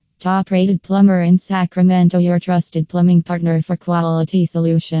Top rated plumber in Sacramento, your trusted plumbing partner for quality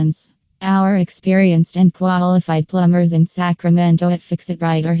solutions. Our experienced and qualified plumbers in Sacramento at Fix It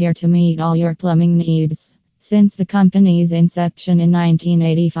Right are here to meet all your plumbing needs. Since the company's inception in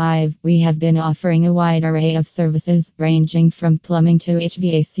 1985, we have been offering a wide array of services ranging from plumbing to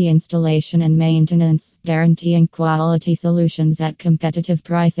HVAC installation and maintenance, guaranteeing quality solutions at competitive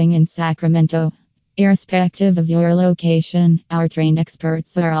pricing in Sacramento. Irrespective of your location, our trained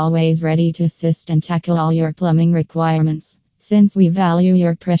experts are always ready to assist and tackle all your plumbing requirements. Since we value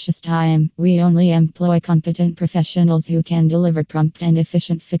your precious time, we only employ competent professionals who can deliver prompt and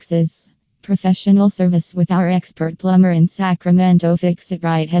efficient fixes. Professional service with our expert plumber in Sacramento. Fix It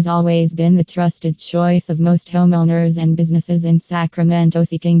Right has always been the trusted choice of most homeowners and businesses in Sacramento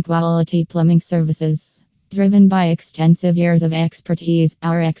seeking quality plumbing services. Driven by extensive years of expertise,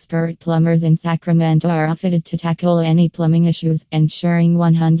 our expert plumbers in Sacramento are outfitted to tackle any plumbing issues, ensuring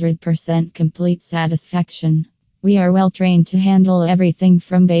 100% complete satisfaction. We are well trained to handle everything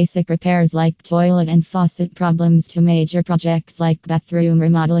from basic repairs like toilet and faucet problems to major projects like bathroom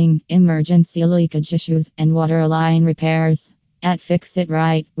remodeling, emergency leakage issues, and water line repairs. At Fix It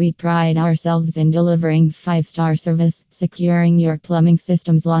Right, we pride ourselves in delivering 5-star service, securing your plumbing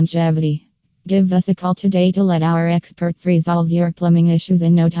system's longevity. Give us a call today to let our experts resolve your plumbing issues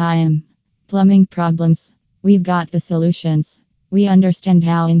in no time. Plumbing problems. We've got the solutions. We understand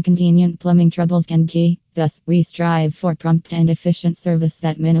how inconvenient plumbing troubles can be, thus, we strive for prompt and efficient service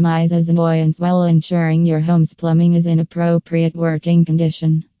that minimizes annoyance while ensuring your home's plumbing is in appropriate working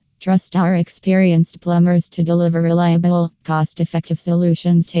condition. Trust our experienced plumbers to deliver reliable, cost-effective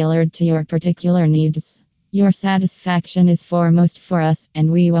solutions tailored to your particular needs. Your satisfaction is foremost for us, and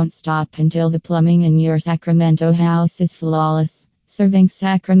we won't stop until the plumbing in your Sacramento house is flawless. Serving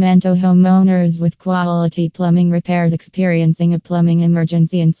Sacramento homeowners with quality plumbing repairs. Experiencing a plumbing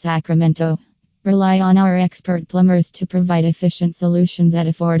emergency in Sacramento? Rely on our expert plumbers to provide efficient solutions at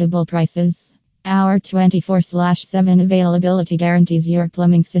affordable prices. Our 24/7 availability guarantees your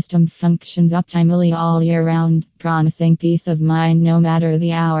plumbing system functions optimally all year round, promising peace of mind no matter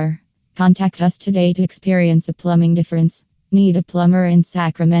the hour. Contact us today to experience a plumbing difference. Need a plumber in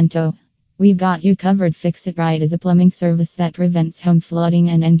Sacramento? We've got you covered. Fix It Right is a plumbing service that prevents home flooding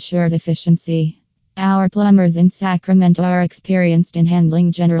and ensures efficiency. Our plumbers in Sacramento are experienced in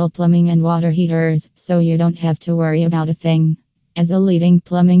handling general plumbing and water heaters, so you don't have to worry about a thing. As a leading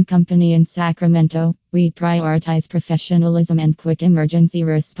plumbing company in Sacramento, we prioritize professionalism and quick emergency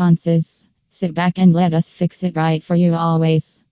responses. Sit back and let us fix it right for you always.